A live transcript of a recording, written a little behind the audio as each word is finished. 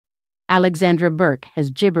Alexandra Burke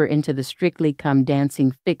has gibber into the Strictly Come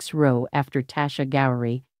Dancing fix row after Tasha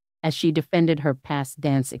Ghouri, as she defended her past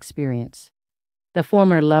dance experience. The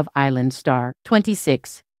former Love Island star,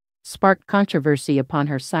 26, sparked controversy upon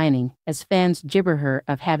her signing as fans gibber her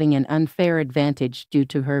of having an unfair advantage due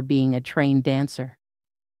to her being a trained dancer.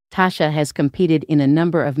 Tasha has competed in a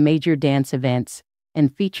number of major dance events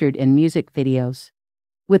and featured in music videos,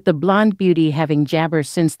 with the blonde beauty having jabber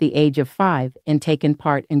since the age of 5 and taken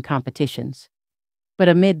part in competitions. But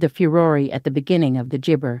amid the furore at the beginning of the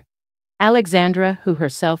gibber, Alexandra, who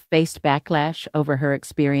herself faced backlash over her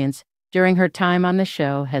experience during her time on the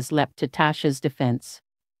show, has leapt to Tasha's defense,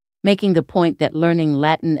 making the point that learning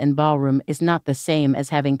Latin and ballroom is not the same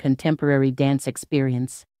as having contemporary dance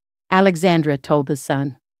experience. Alexandra told The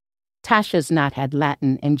Sun, "Tasha's not had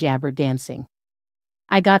Latin and jabber dancing.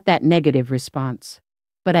 I got that negative response,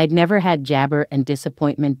 but I'd never had jabber and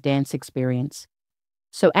disappointment dance experience.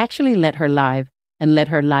 So actually let her live and let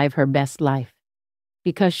her live her best life,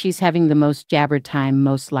 because she's having the most jabber time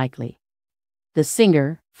most likely." The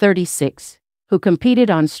singer, 36, who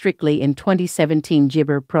competed on Strictly in 2017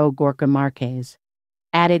 gibber pro Gorka Marquez,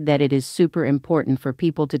 added that it is super important for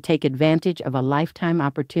people to take advantage of a lifetime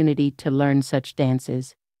opportunity to learn such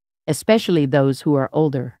dances, especially those who are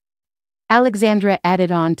older. Alexandra added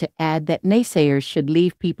on to add that naysayers should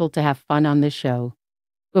leave people to have fun on the show,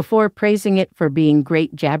 before praising it for being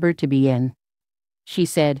great jabber to be in. She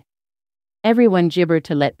said, "Everyone gibber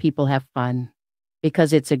to let people have fun,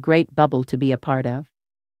 because it's a great bubble to be a part of.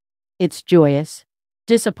 It's joyous,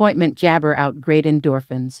 disappointment jabber out great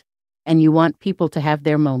endorphins, and you want people to have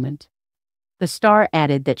their moment." The star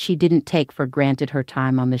added that she didn't take for granted her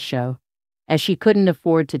time on the show, as she couldn't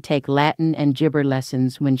afford to take Latin and gibber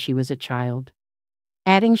lessons when she was a child,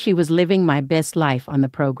 adding she was living my best life on the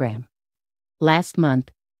program. Last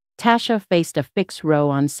month, Tasha faced a fixed row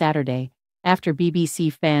on Saturday after BBC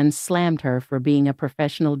fans slammed her for being a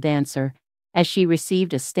professional dancer, as she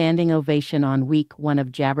received a standing ovation on week 1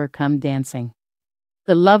 of Jabber Come Dancing.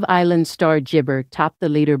 The Love Island star gibber topped the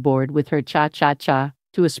leaderboard with her Cha-Cha-Cha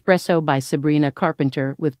to Espresso by Sabrina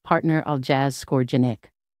Carpenter with partner Aljaz Skorjanik,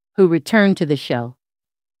 who returned to the show.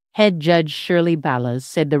 Head judge Shirley Ballas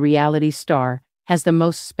said the reality star has the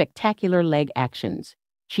most spectacular leg actions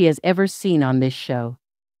she has ever seen on this show,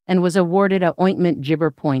 and was awarded a ointment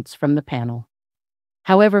gibber points from the panel.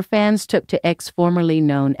 However, fans took to X, formerly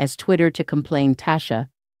known as Twitter, to complain Tasha,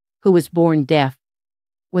 who was born deaf,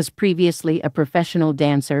 was previously a professional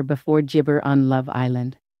dancer before gibber on Love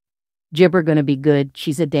Island. "Gibber gonna be good,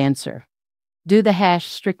 she's a dancer. Do the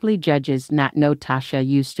 #Strictly judges not know Tasha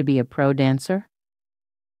used to be a pro dancer?"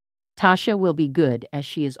 Tasha will be good, as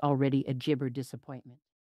she is already a gibber disappointment.